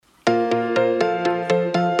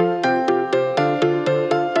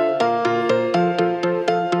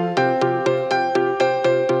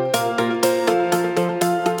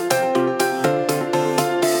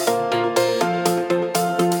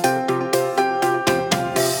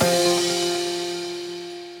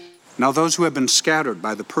Now those who had been scattered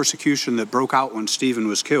by the persecution that broke out when Stephen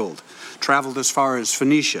was killed traveled as far as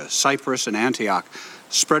Phoenicia, Cyprus, and Antioch,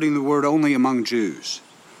 spreading the word only among Jews.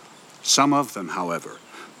 Some of them, however,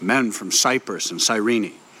 men from Cyprus and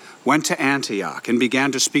Cyrene, went to Antioch and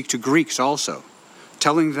began to speak to Greeks also,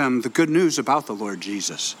 telling them the good news about the Lord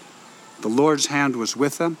Jesus. The Lord's hand was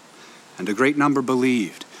with them, and a great number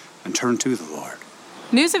believed and turned to the Lord.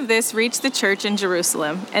 News of this reached the church in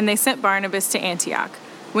Jerusalem, and they sent Barnabas to Antioch.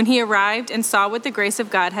 When he arrived and saw what the grace of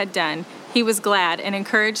God had done, he was glad and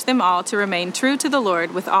encouraged them all to remain true to the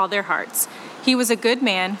Lord with all their hearts. He was a good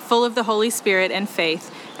man, full of the Holy Spirit and faith,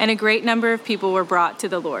 and a great number of people were brought to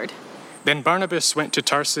the Lord. Then Barnabas went to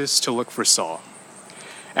Tarsus to look for Saul.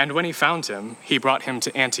 And when he found him, he brought him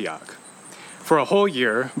to Antioch. For a whole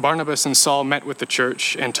year, Barnabas and Saul met with the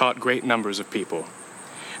church and taught great numbers of people.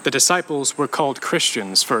 The disciples were called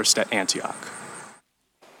Christians first at Antioch.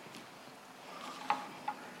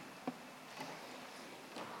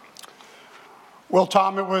 Well,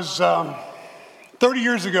 Tom, it was 30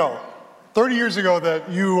 years ago that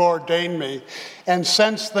you ordained me. And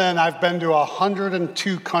since then, I've been to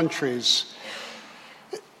 102 countries.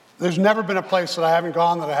 There's never been a place that I haven't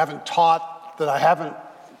gone, that I haven't taught, that I haven't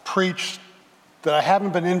preached, that I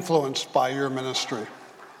haven't been influenced by your ministry.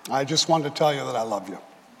 I just wanted to tell you that I love you.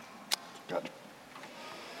 Good.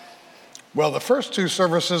 Well, the first two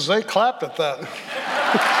services, they clapped at that.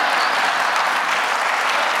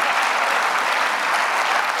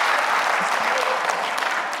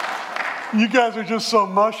 You guys are just so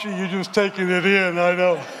mushy, you're just taking it in, I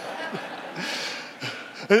know.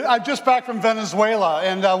 I'm just back from Venezuela,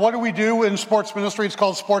 and what do we do in sports ministry? It's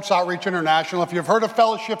called Sports Outreach International. If you've heard of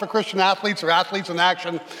Fellowship of Christian Athletes or Athletes in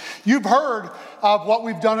Action, you've heard of what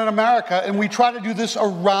we've done in America, and we try to do this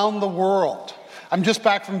around the world. I'm just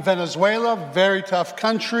back from Venezuela, very tough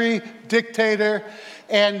country, dictator,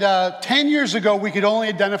 and 10 years ago we could only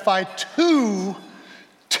identify two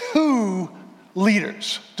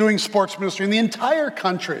leaders doing sports ministry in the entire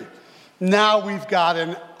country. Now we've got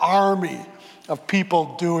an army of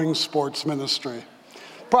people doing sports ministry.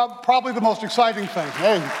 Probably the most exciting thing.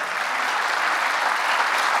 Hey.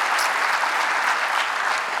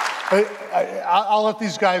 I'll let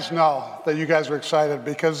these guys know that you guys are excited,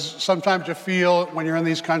 because sometimes you feel when you're in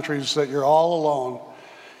these countries that you're all alone.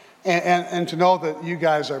 And to know that you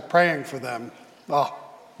guys are praying for them, it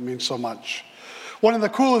means so much. One of the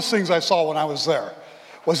coolest things I saw when I was there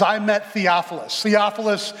was I met Theophilus.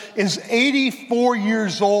 Theophilus is 84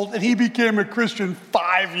 years old, and he became a Christian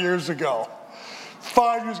 5 years ago.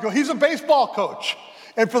 5 years ago. He's a baseball coach,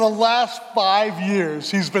 and for the last 5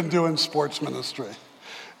 years, he's been doing sports ministry.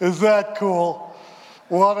 Is that cool?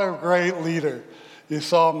 What a great leader. You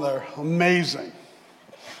saw him there. Amazing.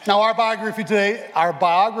 Now, our biography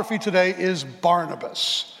today is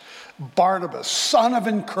Barnabas. Barnabas, son of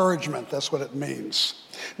encouragement, that's what it means.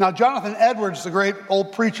 Now, Jonathan Edwards, the great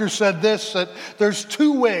old preacher, said this, that there's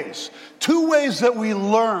two ways that we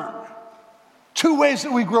learn, two ways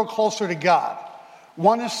that we grow closer to God.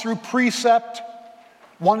 One is through precept,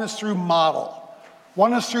 one is through model.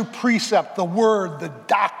 One is through precept, the word, the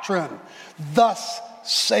doctrine, thus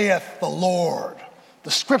saith the Lord, the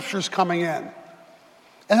scriptures coming in.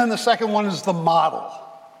 And then the second one is the model.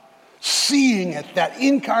 Seeing it, that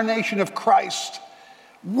incarnation of Christ,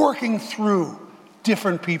 working through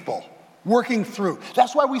different people, working through.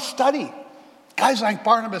 That's why we study guys like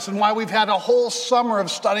Barnabas, and why we've had a whole summer of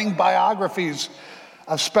studying biographies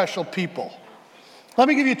of special people. Let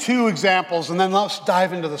me give you two examples, and then let's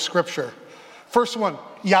dive into the scripture. First one,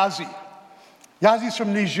 Yazi. Yazi's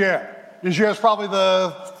from Niger. Niger is probably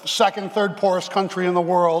the second, third poorest country in the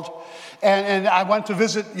world. And I went to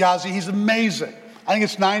visit Yazi. He's amazing. I think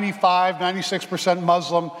it's 95, 96%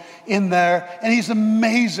 Muslim in there. And he's an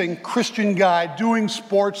amazing Christian guy doing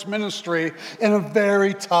sports ministry in a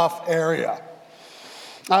very tough area.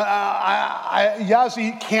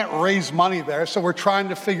 Yazi can't raise money there, so we're trying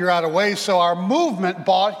to figure out a way. So our movement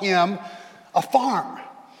bought him a farm.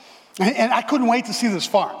 And I couldn't wait to see this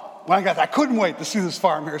farm. When I got there, I couldn't wait to see this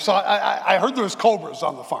farm here. So I heard there was cobras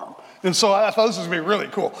on the farm. And so I thought this was going to be really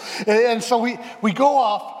cool. And so we go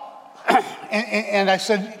off. And I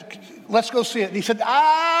said, let's go see it. And he said,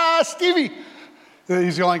 Stevie.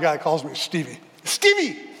 He's the only guy that calls me Stevie.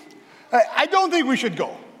 Stevie, I don't think we should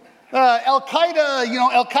go. Al-Qaeda,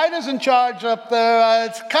 Al-Qaeda's in charge up there.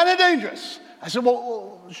 It's kind of dangerous. I said,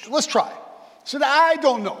 well, let's try. He said, I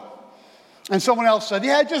don't know. And someone else said,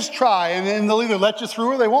 yeah, just try. And they'll either let you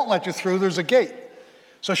through or they won't let you through. There's a gate.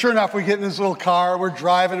 So sure enough, we get in this little car, we're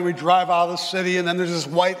driving, and we drive out of the city, and then there's this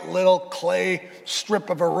white little clay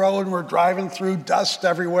strip of a road, and we're driving through, dust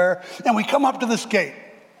everywhere, and we come up to this gate.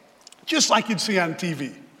 just like you'd see on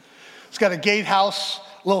TV. It's got a gatehouse,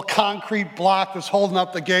 a little concrete block that's holding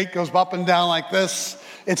up the gate, goes up and down like this.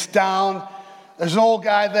 It's down. There's an old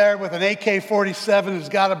guy there with an AK-47 who's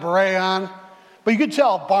got a beret on. But you could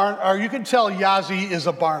tell Yazzie is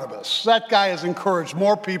a Barnabas. That guy has encouraged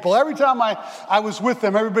more people. Every time I was with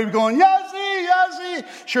them, everybody would be going, Yazzie, Yazzie.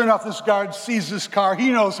 Sure enough, this guard sees this car. He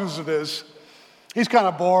knows whose it is. He's kind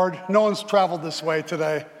of bored. No one's traveled this way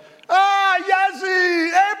today. Ah,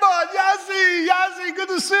 Yazzie, hey bud, Yazzie, good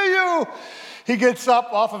to see you. He gets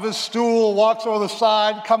up off of his stool, walks over the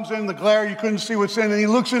side, comes in the glare. You couldn't see what's in, and he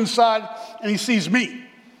looks inside, and he sees me.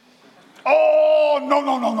 Oh, no.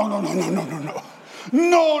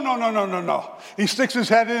 He sticks his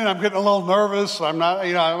head in. I'm getting a little nervous. I'm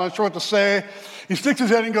not sure what to say. He sticks his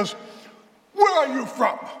head in and goes, where are you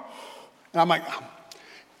from? And I'm like,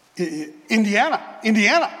 Indiana.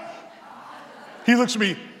 He looks at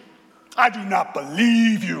me, I do not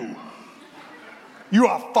believe you. You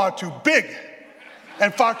are far too big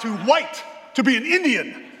and far too white to be an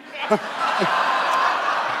Indian.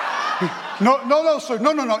 No, sir.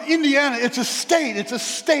 No. Indiana, it's a state. It's a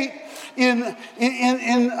state in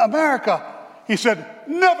America. He said,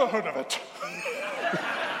 never heard of it.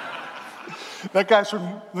 The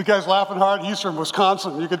guy's laughing hard. He's from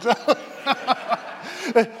Wisconsin. You could tell.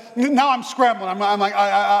 Now I'm scrambling. I'm like,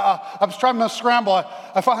 I was trying to scramble.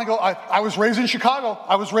 I finally go, I was raised in Chicago.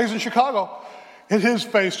 And his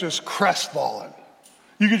face just crestfallen.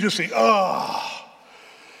 You could just see,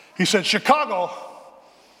 He said, Chicago,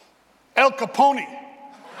 El Capone,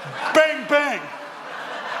 bang, bang.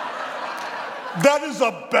 That is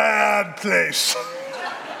a bad place.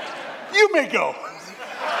 You may go.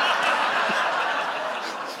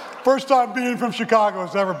 First time being from Chicago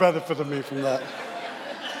has ever benefited me from that.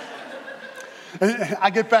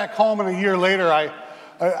 I get back home, and a year later, I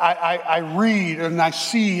read and I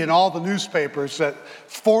see in all the newspapers that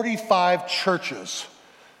 45 churches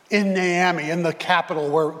in Miami, in the capital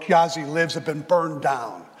where Yazzie lives, have been burned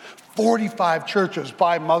down. 45 churches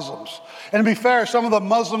by Muslims. And to be fair, some of the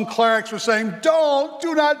Muslim clerics were saying, do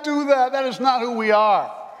not do that. That is not who we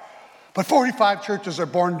are. But 45 churches are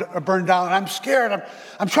burned down, and I'm scared.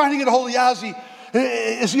 I'm trying to get a hold of Yazzie.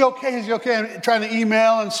 Is he okay? I'm trying to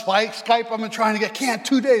email and Skype him and trying to get, can't,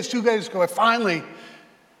 2 days ago. Finally,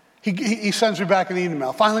 he sends me back an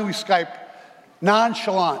email. Finally, we Skype,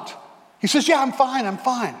 nonchalant. He says, yeah, I'm fine.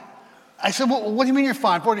 I said, well, what do you mean you're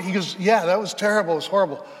fine? He goes, yeah, that was terrible. It was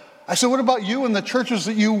horrible. I said, what about you and the churches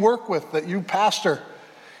that you work with, that you pastor?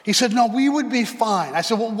 He said, no, we would be fine. I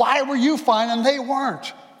said, well, why were you fine and they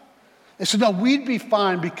weren't? They said, no, we'd be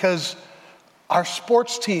fine because our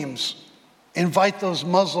sports teams invite those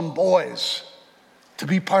Muslim boys to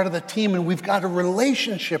be part of the team, and we've got a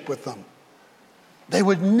relationship with them. They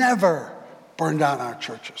would never burn down our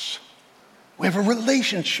churches. We have a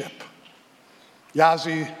relationship.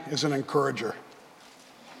 Yazzie is an encourager.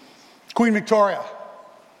 Queen Victoria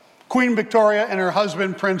and her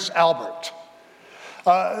husband, Prince Albert.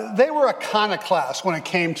 They were iconoclast when it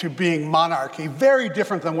came to being monarchy, very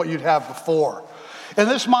different than what you'd have before. And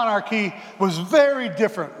this monarchy was very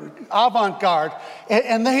different, avant-garde,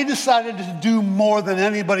 and they decided to do more than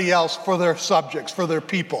anybody else for their subjects, for their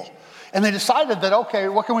people. And they decided that, okay,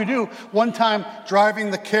 what can we do? One time,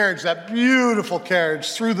 driving the carriage, that beautiful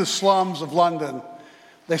carriage, through the slums of London,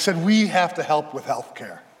 they said, we have to help with health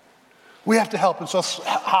care. We have to help. And so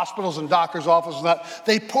hospitals and doctors' offices,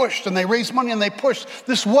 they pushed and they raised money and they pushed.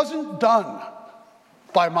 This wasn't done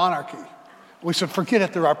by monarchy. We said, forget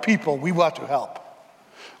it, there are people, we want to help.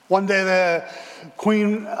 One day, the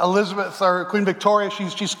Queen Elizabeth or Queen Victoria,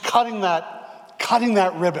 she's cutting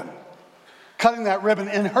that ribbon.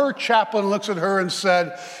 And her chaplain looks at her and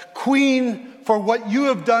said, Queen, for what you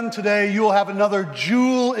have done today, you will have another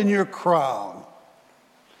jewel in your crown.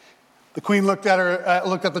 The Queen looked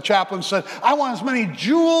at the chaplain and said, I want as many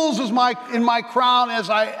jewels in my crown as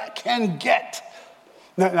I can get.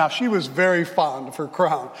 Now, she was very fond of her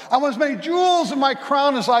crown. I want as many jewels in my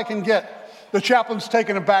crown as I can get. The chaplain's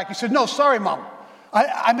taken aback. He said, no, sorry, Mom.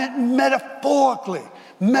 I meant metaphorically.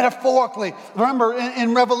 Remember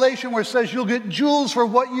in Revelation where it says you'll get jewels for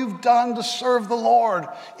what you've done to serve the Lord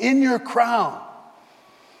in your crown.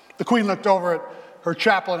 The Queen looked over at her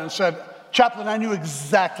chaplain and said, Chaplain, I knew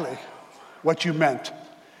exactly what you meant.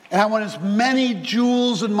 And I want as many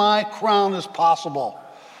jewels in my crown as possible.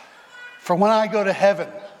 For when I go to heaven,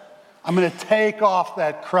 I'm going to take off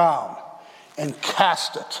that crown and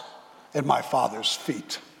cast it at my Father's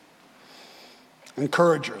feet.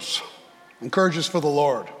 Encouragers for the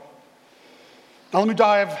Lord. Now let me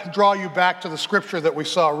draw you back to the scripture that we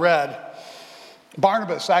saw read.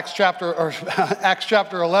 Barnabas, Acts chapter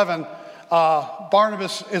 11,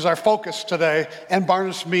 Barnabas is our focus today, and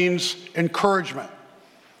Barnabas means encouragement.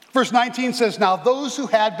 Verse 19 says, now those who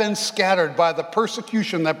had been scattered by the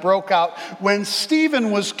persecution that broke out when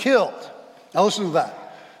Stephen was killed. Now listen to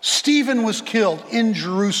that. Stephen was killed in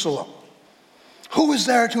Jerusalem. Who was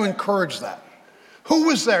there to encourage that? Who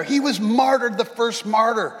was there? He was martyred, the first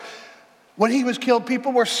martyr. When he was killed,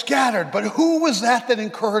 people were scattered. But who was that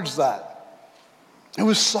encouraged that? It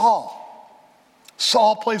was Saul.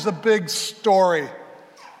 Saul plays a big story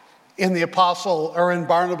in the apostle, or in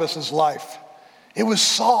Barnabas' life. It was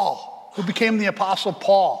Saul who became the apostle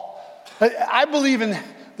Paul. I believe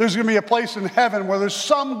there's going to be a place in heaven where there's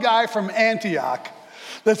some guy from Antioch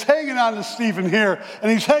that's hanging on to Stephen here,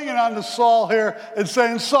 and he's hanging on to Saul here and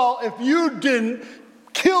saying, Saul, if you didn't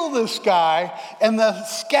kill this guy and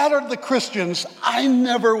scattered the Christians, I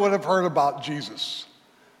never would have heard about Jesus.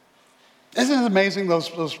 Isn't it amazing,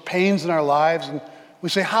 those pains in our lives? And we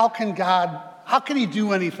say, how can he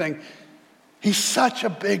do anything? He's such a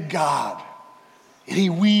big God. And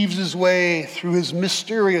he weaves his way through his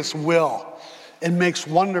mysterious will and makes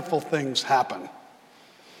wonderful things happen.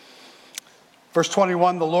 Verse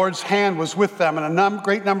 21, the Lord's hand was with them, and a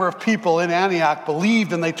great number of people in Antioch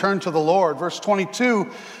believed, and they turned to the Lord. Verse 22,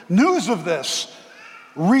 news of this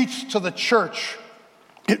reached to the church.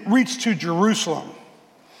 It reached to Jerusalem,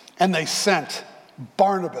 and they sent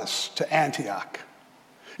Barnabas to Antioch.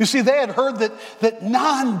 You see, they had heard that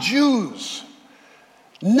non-Jews,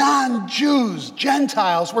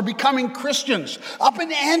 Gentiles were becoming Christians up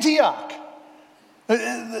in Antioch.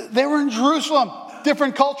 They were in Jerusalem.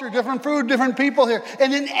 Different culture, different food, different people here.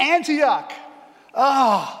 And in Antioch,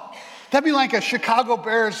 that'd be like a Chicago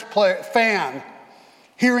Bears fan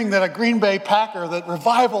hearing that a Green Bay Packer, that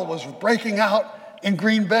revival was breaking out in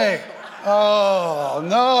Green Bay. Oh,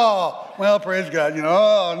 no. Well, praise God,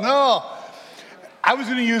 oh, no. I was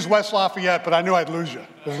going to use West Lafayette, but I knew I'd lose you.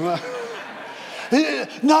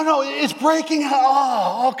 No, it's breaking out.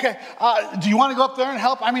 Oh, okay. Do you want to go up there and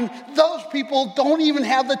help? I mean, those people don't even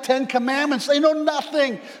have the 10 Commandments. They know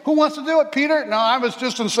nothing. Who wants to do it, Peter? No, I was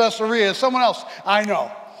just in Caesarea. Someone else. I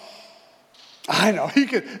know.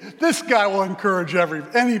 This guy will encourage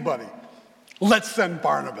anybody. Let's send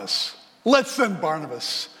Barnabas.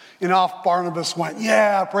 And off Barnabas went.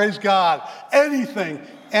 Yeah, praise God. Anything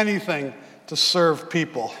to serve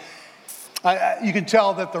people. You can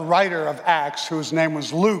tell that the writer of Acts, whose name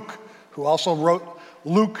was Luke, who also wrote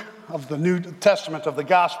Luke of the New Testament of the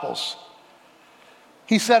Gospels,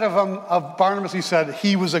 he said of Barnabas, he said,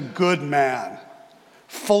 he was a good man,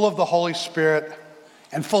 full of the Holy Spirit,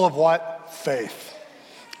 and full of what? Faith.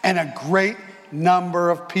 And a great number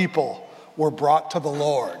of people were brought to the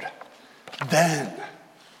Lord. Then,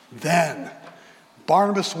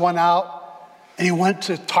 Barnabas went out and he went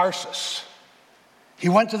to Tarsus. He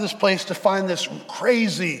went to this place to find this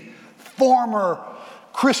crazy former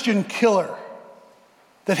Christian killer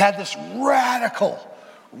that had this radical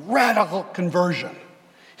conversion.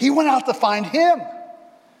 He went out to find him,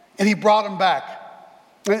 and he brought him back.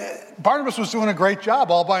 Barnabas was doing a great job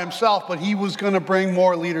all by himself, but he was going to bring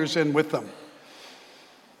more leaders in with them.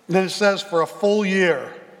 And then it says, for a full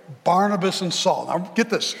year, Barnabas and Saul, now get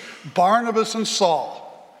this, Barnabas and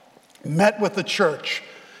Saul met with the church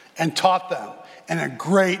and taught them. And a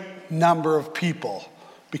great number of people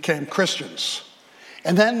became Christians.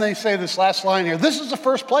 And then they say this last line here, this is the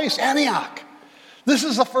first place, Antioch. This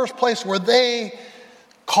is the first place where they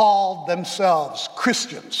called themselves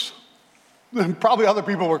Christians. And probably other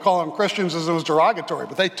people were calling them Christians as it was derogatory,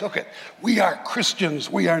 but they took it. We are Christians.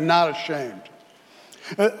 We are not ashamed.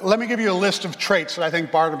 Let me give you a list of traits that I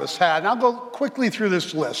think Barnabas had. And I'll go quickly through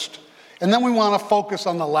this list. And then we want to focus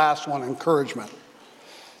on the last one, encouragement.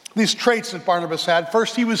 These traits that Barnabas had.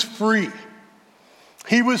 First, he was free.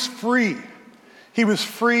 He was free. He was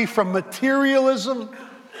free from materialism.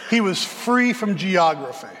 He was free from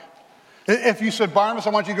geography. If you said, Barnabas, I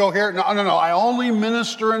want you to go here. No, I only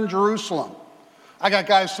minister in Jerusalem. I got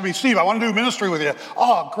guys to me, Steve, I want to do ministry with you.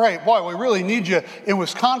 Oh, great. Boy, we really need you in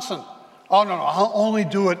Wisconsin. Oh, no, I'll only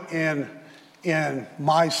do it in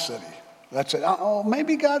my city. That's it. Oh,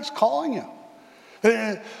 maybe God's calling you.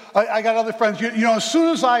 I got other friends, as soon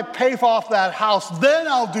as I pay off that house, then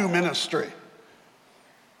I'll do ministry.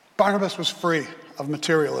 Barnabas was free of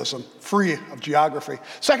materialism, free of geography.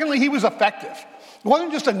 Secondly, he was effective. He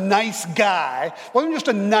wasn't just a nice guy.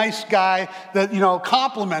 That,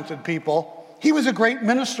 complimented people. He was a great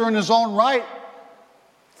minister in his own right.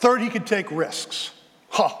 Third, he could take risks.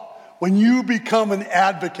 When you become an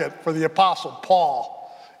advocate for the Apostle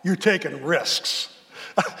Paul, you're taking risks.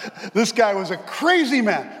 This guy was a crazy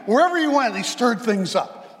man. Wherever he went, he stirred things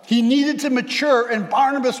up. He needed to mature, and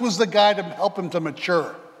Barnabas was the guy to help him to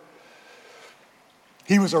mature.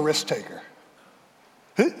 He was a risk taker.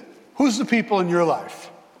 Who's the people in your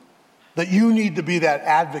life that you need to be that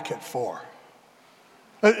advocate for?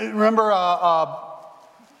 Remember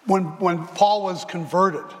when Paul was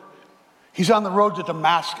converted, he's on the road to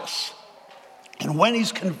Damascus. And when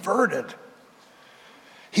he's converted,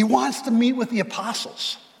 he wants to meet with the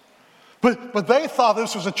apostles. But they thought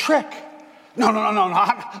this was a trick. No,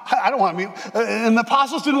 I don't want to meet. And the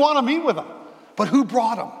apostles didn't want to meet with him. But who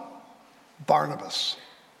brought him? Barnabas.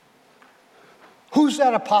 Who's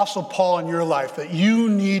that Apostle Paul in your life that you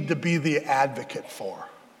need to be the advocate for?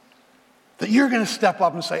 That you're going to step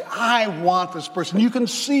up and say, I want this person. You can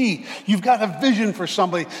see you've got a vision for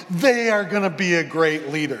somebody. They are going to be a great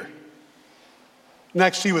leader.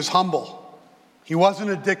 Next, he was humble. He wasn't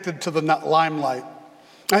addicted to the limelight.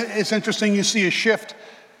 It's interesting, you see a shift.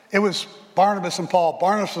 It was Barnabas and Paul,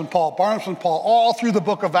 Barnabas and Paul, Barnabas and Paul, all through the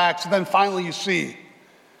book of Acts. And then finally you see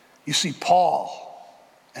Paul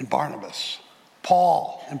and Barnabas.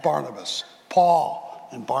 Paul and Barnabas. Paul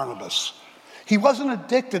and Barnabas. He wasn't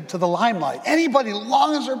addicted to the limelight. Anybody, as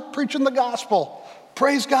long as they're preaching the gospel,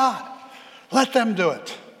 praise God. Let them do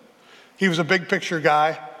it. He was a big picture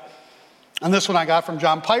guy. And this one I got from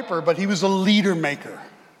John Piper, but he was a leader maker.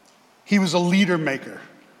 He was a leader maker.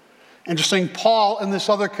 Interesting, Paul and this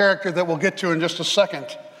other character that we'll get to in just a second,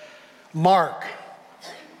 Mark.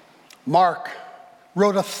 Mark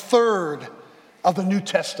wrote a third of the New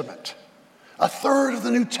Testament. A third of the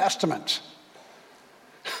New Testament.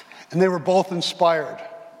 And they were both inspired,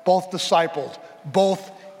 both discipled,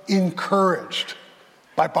 both encouraged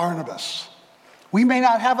by Barnabas. We may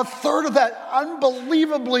not have a third of that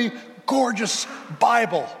unbelievably gorgeous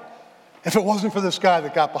Bible if it wasn't for this guy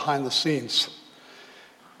that got behind the scenes.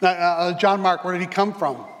 Now, John Mark, where did he come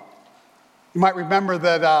from? You might remember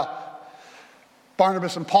that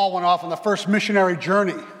Barnabas and Paul went off on the first missionary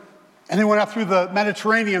journey. And they went up through the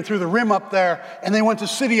Mediterranean, through the rim up there, and they went to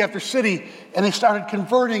city after city, and they started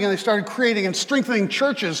converting, and they started creating and strengthening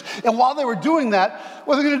churches. And while they were doing that,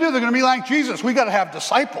 what are they going to do? They're going to be like Jesus. We got to have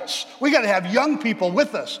disciples. We got to have young people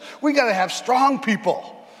with us. We got to have strong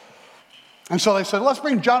people. And so they said, let's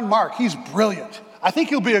bring John Mark. He's brilliant. I think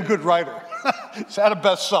he'll be a good writer. He's had a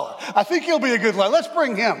bestseller. I think he'll be a good writer. Let's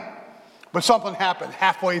bring him. But something happened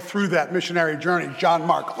halfway through that missionary journey. John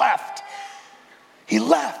Mark left. He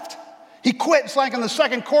left. He quit. It's like in the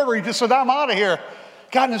second quarter, he just said, I'm out of here.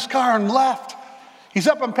 Got in his car and left. He's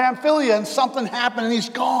up in Pamphylia and something happened and he's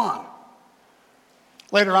gone.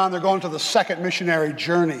 Later on, they're going to the second missionary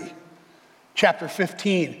journey. Chapter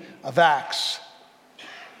 15 of Acts.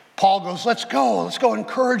 Paul goes, let's go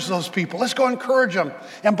encourage those people. Let's go encourage them.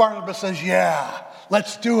 And Barnabas says, yeah,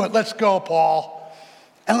 let's do it. Let's go, Paul.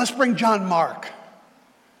 And let's bring John Mark.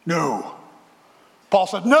 No. Paul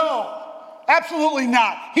said, no. Absolutely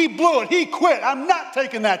not. He blew it. He quit. I'm not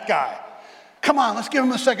taking that guy. Come on, let's give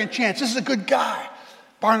him a second chance. This is a good guy.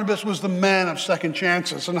 Barnabas was the man of second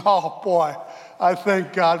chances. And oh boy, I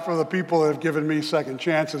thank God for the people that have given me second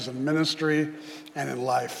chances in ministry and in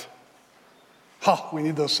life. Oh, we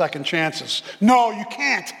need those second chances. No, you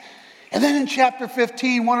can't. And then in chapter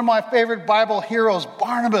 15, one of my favorite Bible heroes,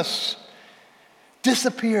 Barnabas,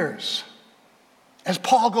 disappears. As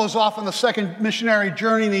Paul goes off on the second missionary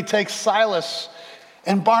journey and he takes Silas,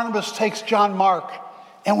 and Barnabas takes John Mark,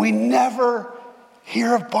 and we never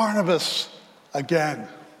hear of Barnabas again.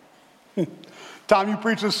 Tom, you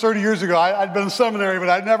preached this 30 years ago. I'd been in seminary, but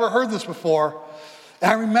I'd never heard this before.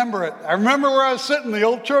 And I remember it. I remember where I was sitting in the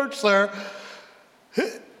old church there.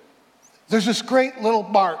 There's this great little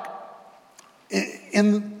mark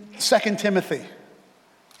in 2 Timothy.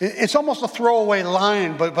 It's almost a throwaway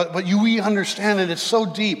line, but we understand it. It's so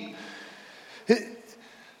deep.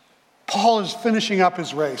 Paul is finishing up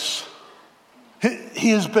his race. He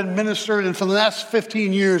has been ministered, and for the last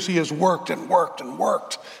 15 years, he has worked and worked and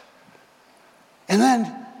worked. And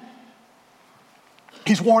then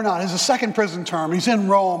he's worn out. It's a second prison term. He's in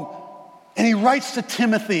Rome, and he writes to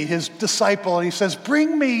Timothy, his disciple, and he says,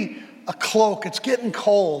 bring me a cloak. It's getting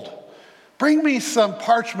cold. Bring me some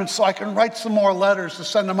parchment so I can write some more letters to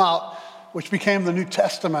send them out, which became the New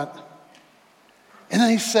Testament. And then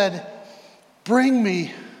he said, bring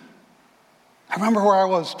me, I remember where I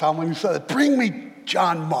was, Tom, when you said it, bring me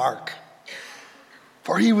John Mark,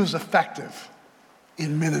 for he was effective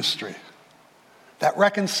in ministry. That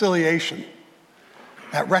reconciliation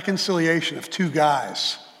of two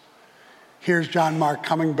guys. Here's John Mark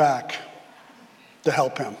coming back to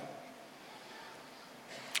help him.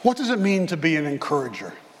 What does it mean to be an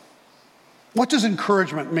encourager? What does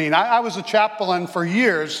encouragement mean? I was a chaplain for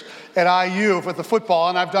years at IU with the football,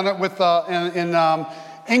 and I've done it with in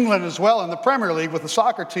England as well in the Premier League with the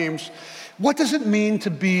soccer teams. What does it mean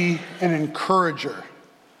to be an encourager?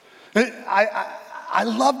 I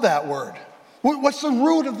love that word. What's the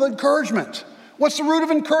root of encouragement? What's the root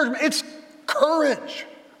of encouragement? It's courage.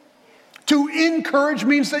 To encourage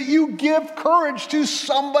means that you give courage to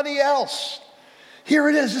somebody else. Here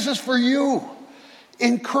it is. This is for you.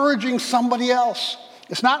 Encouraging somebody else.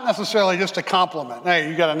 It's not necessarily just a compliment. Hey,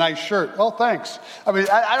 you got a nice shirt. Oh, thanks. I mean,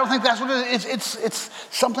 I don't think that's what it is. It's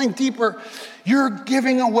something deeper. You're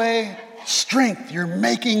giving away strength. You're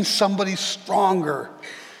making somebody stronger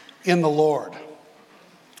in the Lord.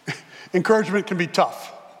 Encouragement can be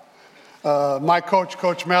tough. My coach,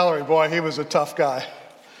 Coach Mallory, boy, he was a tough guy.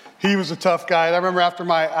 He was a tough guy. And I remember after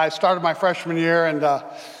I started my freshman year and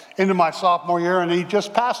into my sophomore year, and he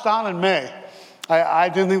just passed on in May. I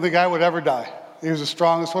didn't think the guy would ever die. He was the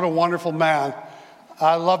strongest. What a wonderful man.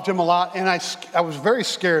 I loved him a lot, and I was very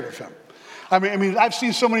scared of him. I mean, I've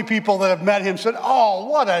seen so many people that have met him said, oh,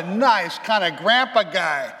 what a nice kind of grandpa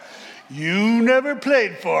guy. You never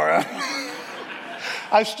played for him.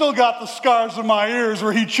 I still got the scars in my ears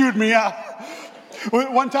where he chewed me out.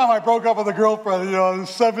 One time I broke up with a girlfriend, I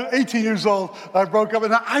was 18 years old. I broke up,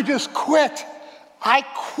 and I just quit. I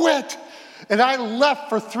quit. And I left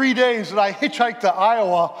for 3 days, and I hitchhiked to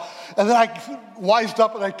Iowa. And then I wised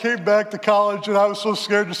up, and I came back to college, and I was so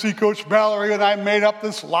scared to see Coach Mallory, and I made up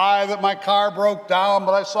this lie that my car broke down,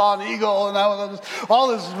 but I saw an eagle, and all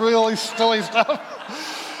this really silly stuff.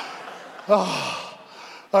 Oh.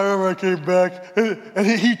 I remember I came back, and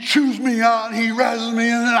he chews me out, and he razzles me,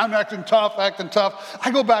 and then I'm acting tough. I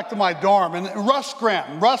go back to my dorm, and Russ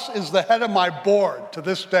Graham, Russ is the head of my board to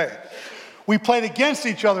this day. We played against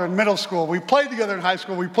each other in middle school. We played together in high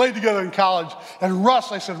school. We played together in college. And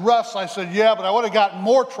Russ, I said, yeah, but I would have gotten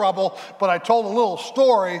more trouble, but I told a little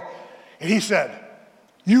story. And he said,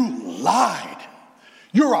 you lied.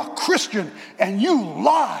 You're a Christian, and you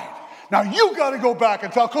lied. Now you got to go back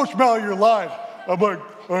and tell Coach Mallory you lied. I'm like,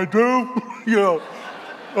 I do, I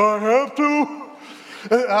have to.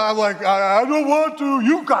 And I'm like, I don't want to.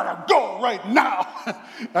 You gotta go right now.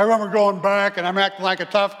 I remember going back, and I'm acting like a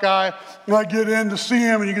tough guy. And I get in to see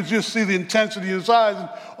him, and you can just see the intensity in his eyes. And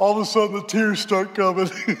all of a sudden, the tears start coming.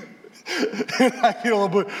 And I get a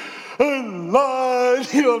little bit, I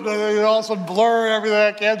lied. All of a sudden, blur everything.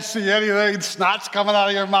 I can't see anything. Snot's coming out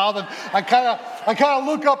of your mouth. And I kind of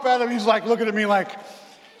look up at him. He's like looking at me like,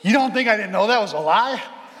 you don't think I didn't know that was a lie?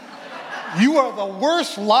 You are the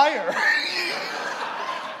worst liar.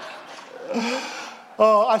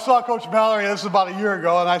 I saw Coach Mallory, this was about a year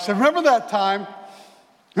ago, and I said, remember that time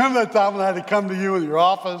when I had to come to you in your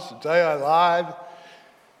office and tell you I lied?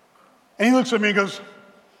 And he looks at me and goes,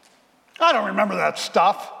 I don't remember that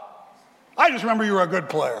stuff. I just remember you were a good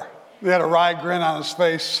player. He had a wry grin on his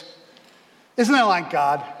face. Isn't that like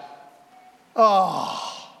God? Oh.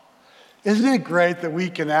 Isn't it great that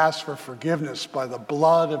we can ask for forgiveness by the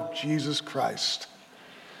blood of Jesus Christ?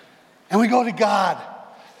 And we go to God,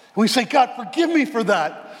 and we say, God, forgive me for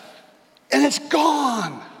that. And it's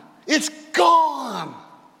gone. It's gone.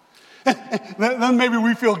 Then maybe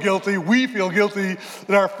we feel guilty. We feel guilty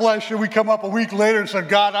in our flesh, and we come up a week later and say,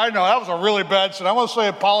 God, I know that was a really bad sin. I want to say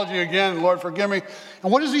apology again, Lord, forgive me.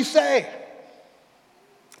 And what does he say?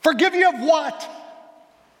 Forgive you of what?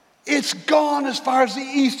 It's gone as far as the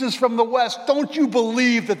east is from the west. Don't you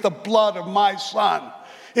believe that the blood of my son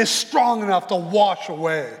is strong enough to wash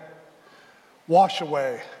away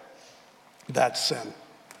that sin?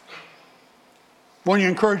 When you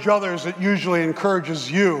encourage others, it usually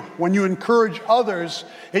encourages you. When you encourage others,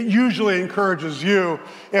 it usually encourages you.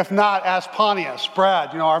 If not, ask Pontius,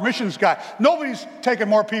 Brad, our missions guy. Nobody's taken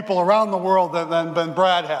more people around the world than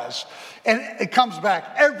Brad has. And it comes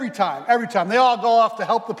back every time. They all go off to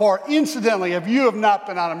help the poor. Incidentally, if you have not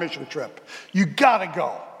been on a mission trip, you gotta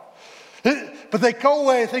go. But they go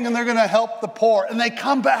away thinking they're gonna help the poor, and they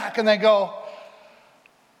come back and they go,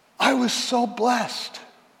 I was so blessed.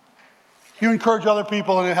 You encourage other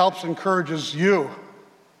people and it encourages you.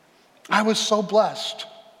 I was so blessed.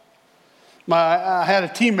 I had a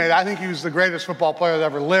teammate, I think he was the greatest football player that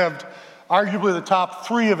ever lived, arguably the top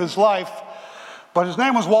 3 of his life. But his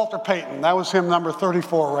name was Walter Payton. That was him, number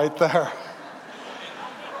 34 right there.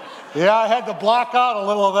 Yeah, I had to block out a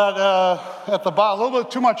little of that at the bottom. A little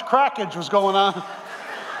bit too much crackage was going on.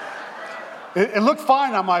 It looked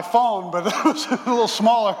fine on my phone, but it was a little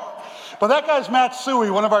smaller. But that guy's Matt Suey,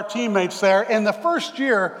 one of our teammates there. And the first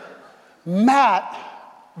year, Walter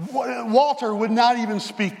would not even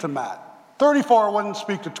speak to Matt. 34 wouldn't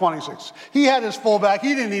speak to 26. He had his fullback.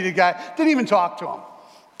 He didn't need a guy. Didn't even talk to him.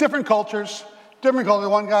 Different cultures.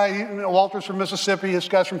 One guy, Walter's from Mississippi. This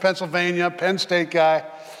guy's from Pennsylvania, Penn State guy.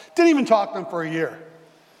 Didn't even talk to him for a year.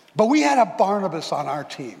 But we had a Barnabas on our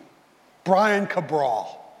team, Brian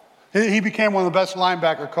Cabral. He became one of the best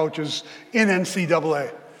linebacker coaches in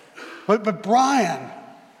NCAA. But Brian,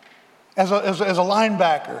 as a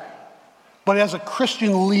linebacker, but as a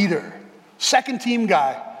Christian leader, second team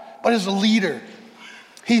guy, but as a leader,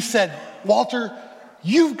 he said, Walter,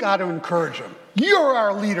 you've got to encourage him. You're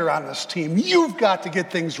our leader on this team. You've got to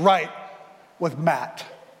get things right with Matt.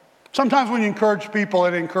 Sometimes when you encourage people,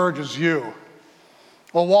 it encourages you.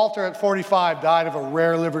 Well, Walter at 45 died of a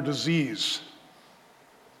rare liver disease.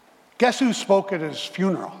 Guess who spoke at his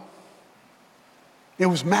funeral? It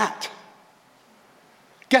was Matt.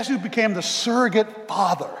 Guess who became the surrogate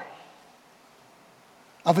father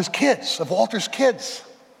of his kids, of Walter's kids?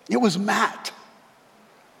 It was Matt.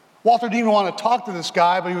 Walter didn't even want to talk to this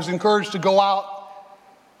guy, but he was encouraged to go out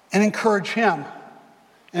and encourage him.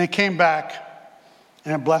 And he came back,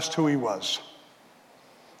 and it blessed who he was.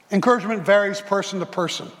 Encouragement varies person to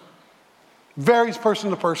person. Varies person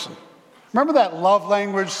to person. Remember that love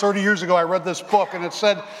language? 30 years ago, I read this book, and it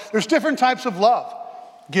said there's different types of love.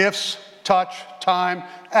 Gifts, touch, time,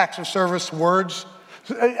 acts of service, words.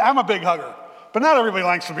 I'm a big hugger, but not everybody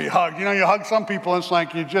likes to be hugged. You know, you hug some people, and it's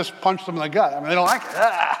like you just punch them in the gut. I mean, they don't like it.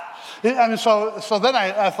 I mean, so then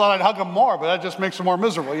I thought I'd hug them more, but that just makes them more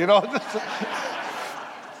miserable, you know?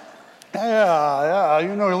 Yeah,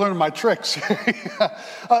 you know, you're learning my tricks.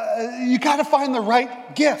 You got to find the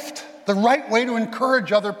right gift, the right way to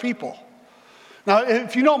encourage other people. Now,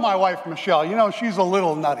 if you know my wife, Michelle, you know she's a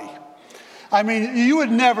little nutty. I mean, you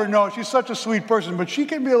would never know. She's such a sweet person, but she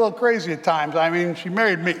can be a little crazy at times. I mean, she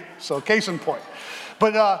married me, so case in point.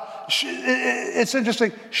 But it's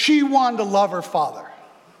interesting. She wanted to love her father.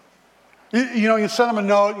 You know, you send him a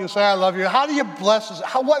note, you say, I love you. How do you bless his,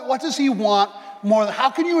 what does he want more than, how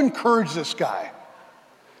can you encourage this guy?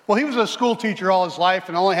 Well, he was a school teacher all his life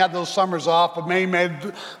and only had those summers off, but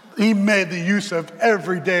he made the use of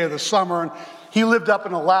every day of the summer. And he lived up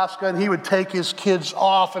in Alaska, and he would take his kids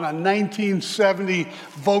off in a 1970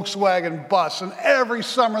 Volkswagen bus. And every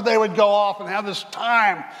summer they would go off and have this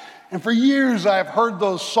time. And for years I've heard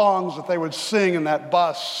those songs that they would sing in that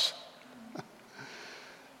bus.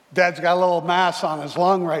 Dad's got a little mass on his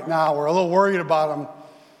lung right now. We're a little worried about him.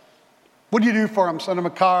 What do you do for him? Send him a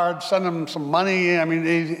card, send him some money. I mean,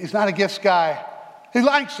 he's not a gifts guy. He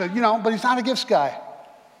likes it, you know, but he's not a gifts guy.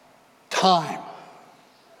 Time.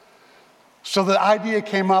 So the idea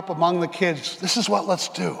came up among the kids, this is what let's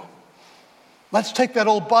do. Let's take that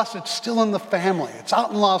old bus, it's still in the family. It's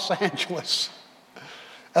out in Los Angeles.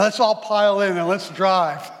 And let's all pile in and let's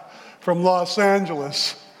drive from Los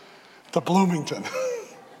Angeles to Bloomington.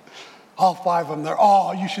 All five of them there.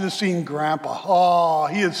 Oh, you should have seen Grandpa. Oh,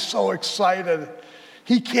 he is so excited.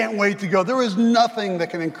 He can't wait to go. There is nothing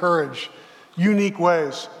that can encourage unique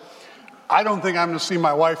ways. I don't think I'm going to see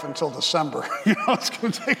my wife until December. You know, it's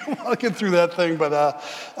going to take a while to get through that thing, but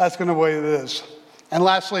that's going to be the way it is. And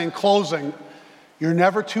lastly, in closing, you're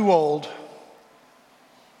never too old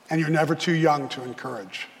and you're never too young to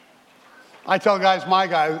encourage. I tell guys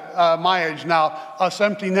my age now, us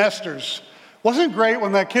empty nesters, wasn't it great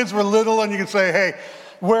when the kids were little and you could say, hey,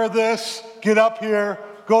 wear this, get up here,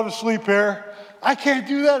 go to sleep here? I can't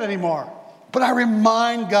do that anymore. But I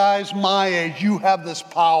remind guys my age, you have this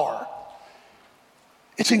power.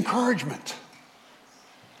 It's encouragement.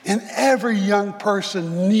 And every young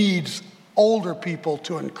person needs older people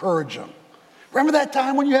to encourage them. Remember that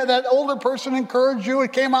time when you had that older person encourage you?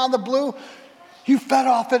 It came out of the blue? You fed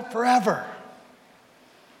off it forever.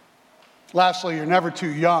 Lastly, you're never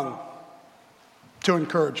too young to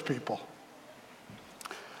encourage people.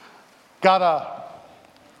 Got a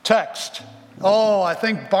text. Oh, I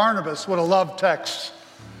think Barnabas would have loved texts.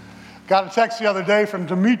 Got a text the other day from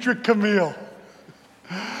Dimitri Camille.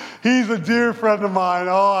 He's a dear friend of mine.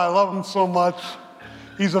 Oh, I love him so much.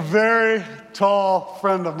 He's a very tall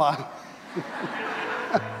friend of mine.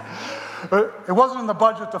 It wasn't in the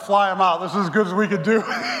budget to fly him out. This is as good as we could do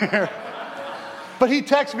here. But he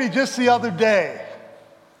texted me just the other day.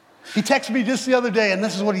 And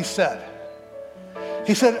this is what he said.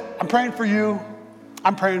 He said, I'm praying for you.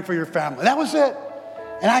 I'm praying for your family. That was it.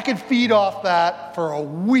 And I could feed off that for a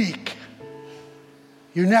week.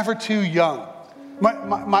 You're never too young.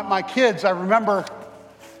 My kids, I remember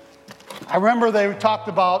they talked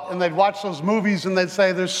about, and they'd watch those movies, and they'd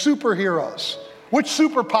say, there's superheroes. Which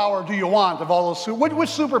superpower do you want of all those? Which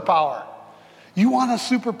superpower? You want a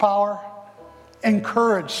superpower?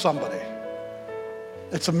 Encourage somebody.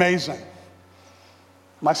 It's amazing.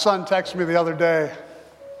 My son texted me the other day,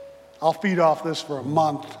 I'll feed off this for a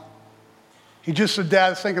month. He just said,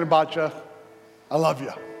 Dad, thinking about you. I love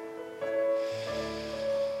you.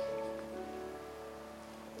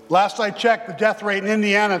 Last I checked, the death rate in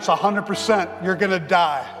Indiana, it's 100%. You're going to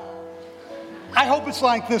die. I hope it's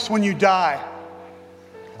like this when you die.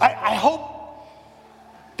 I hope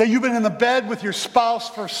that you've been in the bed with your spouse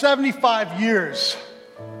for 75 years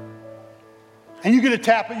and you get a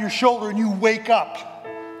tap at your shoulder and you wake up.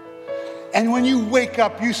 And when you wake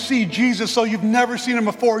up, you see Jesus, so you've never seen him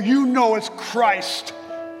before. You know it's Christ.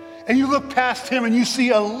 And you look past him and you see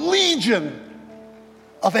a legion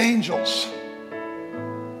of angels.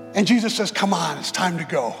 And Jesus says, come on, it's time to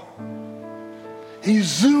go. And you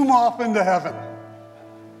zoom off into heaven.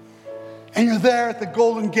 And you're there at the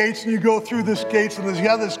golden gates, and you go through this gates, and you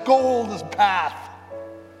have this golden path.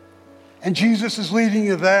 And Jesus is leading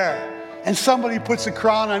you there. And somebody puts a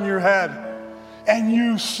crown on your head, and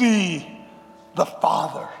you see the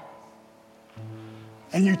Father.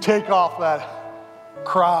 And you take off that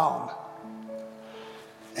crown,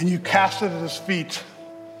 and you cast it at his feet.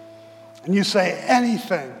 And you say,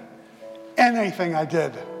 anything I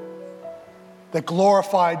did that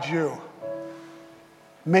glorified you,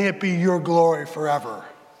 may it be your glory forever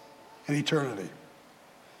in eternity.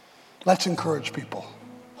 Let's encourage people.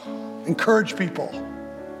 Encourage people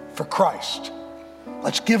for Christ.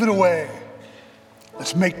 Let's give it away.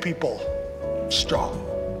 Let's make people strong.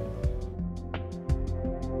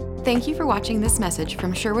 Thank you for watching this message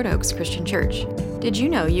from Sherwood Oaks Christian Church. Did you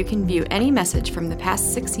know you can view any message from the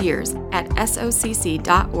past 6 years at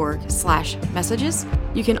socc.org/messages?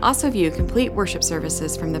 You can also view complete worship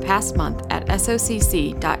services from the past month at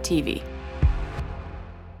socc.tv.